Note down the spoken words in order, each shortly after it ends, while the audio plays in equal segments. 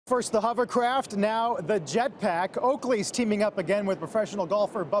First the hovercraft, now the jetpack. Oakley's teaming up again with professional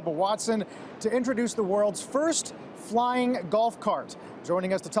golfer Bubba Watson to introduce the world's first flying golf cart.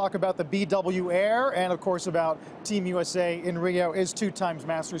 Joining us to talk about the BW Air and, of course, about Team USA in Rio is two-times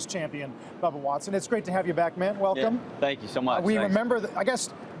Masters champion Bubba Watson. It's great to have you back, man. Welcome. Yeah, thank you so much. We remember that, I guess,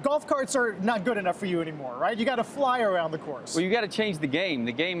 golf carts are not good enough for you anymore, right? You got to fly around the course. Well, you got to change the game.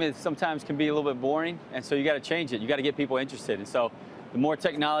 The game is sometimes can be a little bit boring, and so you got to change it. You got to get people interested, and so the more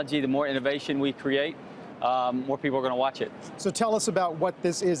technology, the more innovation we create, more people are going to watch it. So tell us about what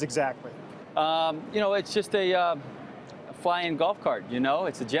this is exactly. You know, it's just a flying golf cart, you know,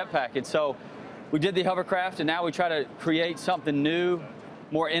 it's a jetpack. And so we did the hovercraft, and now we try to create something new,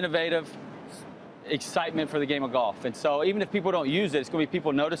 more innovative, excitement for the game of golf. And so even if people don't use it, it's going to be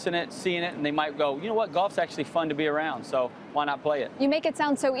people noticing it, seeing it, and they might go, you know what, golf's actually fun to be around, so why not play it? You make it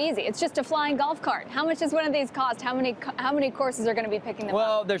sound so easy. It's just a flying golf cart. How much does one of these cost? How many courses are going to be picking them up?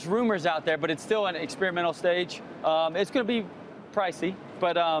 Well, there's rumors out there, but it's still an experimental stage. It's going to be pricey,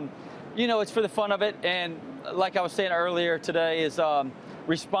 but you know, it's for the fun of it. And like I was saying earlier today, is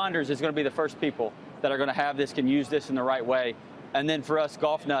responders is going to be the first people that are going to have this, can use this in the right way. And then for us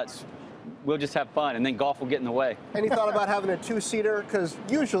golf nuts, we'll just have fun, and then golf will get in the way. Any thought about having a two-seater? Because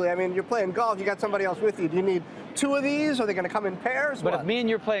usually, I mean, you're playing golf, you got somebody else with you. Do you need two of these? Are they going to come in pairs? But if me and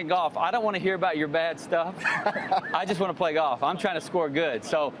you're playing golf, I don't want to hear about your bad stuff. I just want to play golf. I'm trying to score good.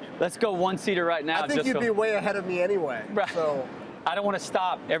 So let's go one-seater right now. I think you'd be way ahead of me anyway. Right. So I don't want to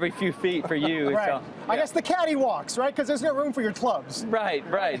stop every few feet for you. Right. So, yeah. I guess the caddy walks, right? Because there's no room for your clubs. Right,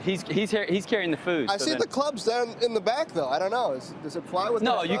 right. He's carrying the food. I see the clubs down in the back, though. I don't know. Does it fly with?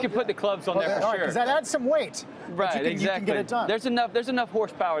 No, you can put the clubs on there for sure. Because that adds some weight. Right, exactly. You can get it done. There's enough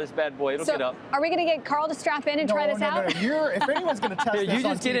horsepower. This bad boy, it'll get up. Are we going to get Carl to strap in and try this out? No. If anyone's going to test this you just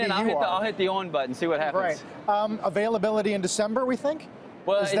on get TV, in. I'll hit the on button. See what happens. Right. Availability in December, we think.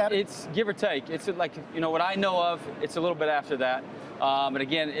 Well, it's give or take. It's like, you know, what I know of, it's a little bit after that. And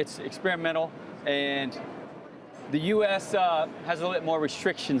again, it's experimental, and the U.S. has a little bit more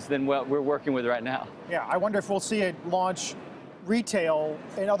restrictions than what we're working with right now. Yeah, I wonder if we'll see it launch retail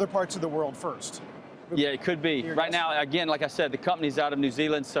in other parts of the world first. Yeah, it could be. Right now, again, like I said, the company's out of New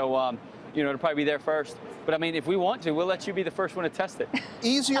Zealand, so you know, it'll probably be there first. But I mean, if we want to, we'll let you be the first one to test it.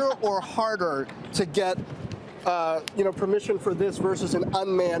 Easier or harder to get you know, permission for this versus an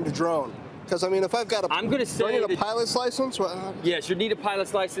unmanned drone? Because I mean, if I've got a, I'm going to say, do I need a pilot's license? Yes, you need a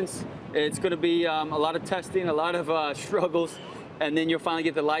pilot's license. It's going to be a lot of testing, a lot of struggles, and then you'll finally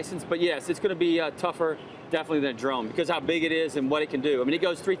get the license. But yes, it's going to be tougher, definitely, than a drone because how big it is and what it can do. I mean, it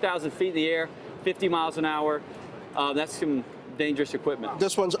goes 3,000 feet in the air, 50 miles an hour. That's some dangerous equipment.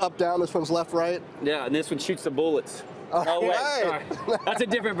 This one's up, down. This one's left, right. Yeah, and this one shoots the bullets. Oh, wait, sorry. That's a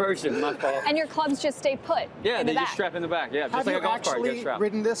different version, my fault. And your clubs just stay put Yeah, in they the just back. strap in the back. Yeah, just Have like you a golf cart. actually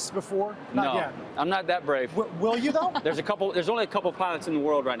ridden this before? Not yet. I'm not that brave. Will you, though? There's only a couple pilots in the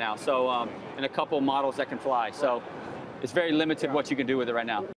world right now, so and a couple models that can fly. So it's very limited what you can do with it right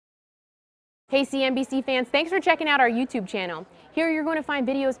now. Hey CNBC fans, thanks for checking out our YouTube channel. Here you're going to find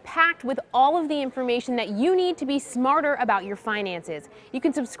videos packed with all of the information that you need to be smarter about your finances. You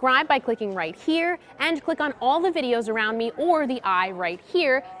can subscribe by clicking right here and click on all the videos around me or the eye right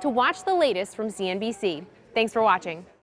here to watch the latest from CNBC. Thanks for watching.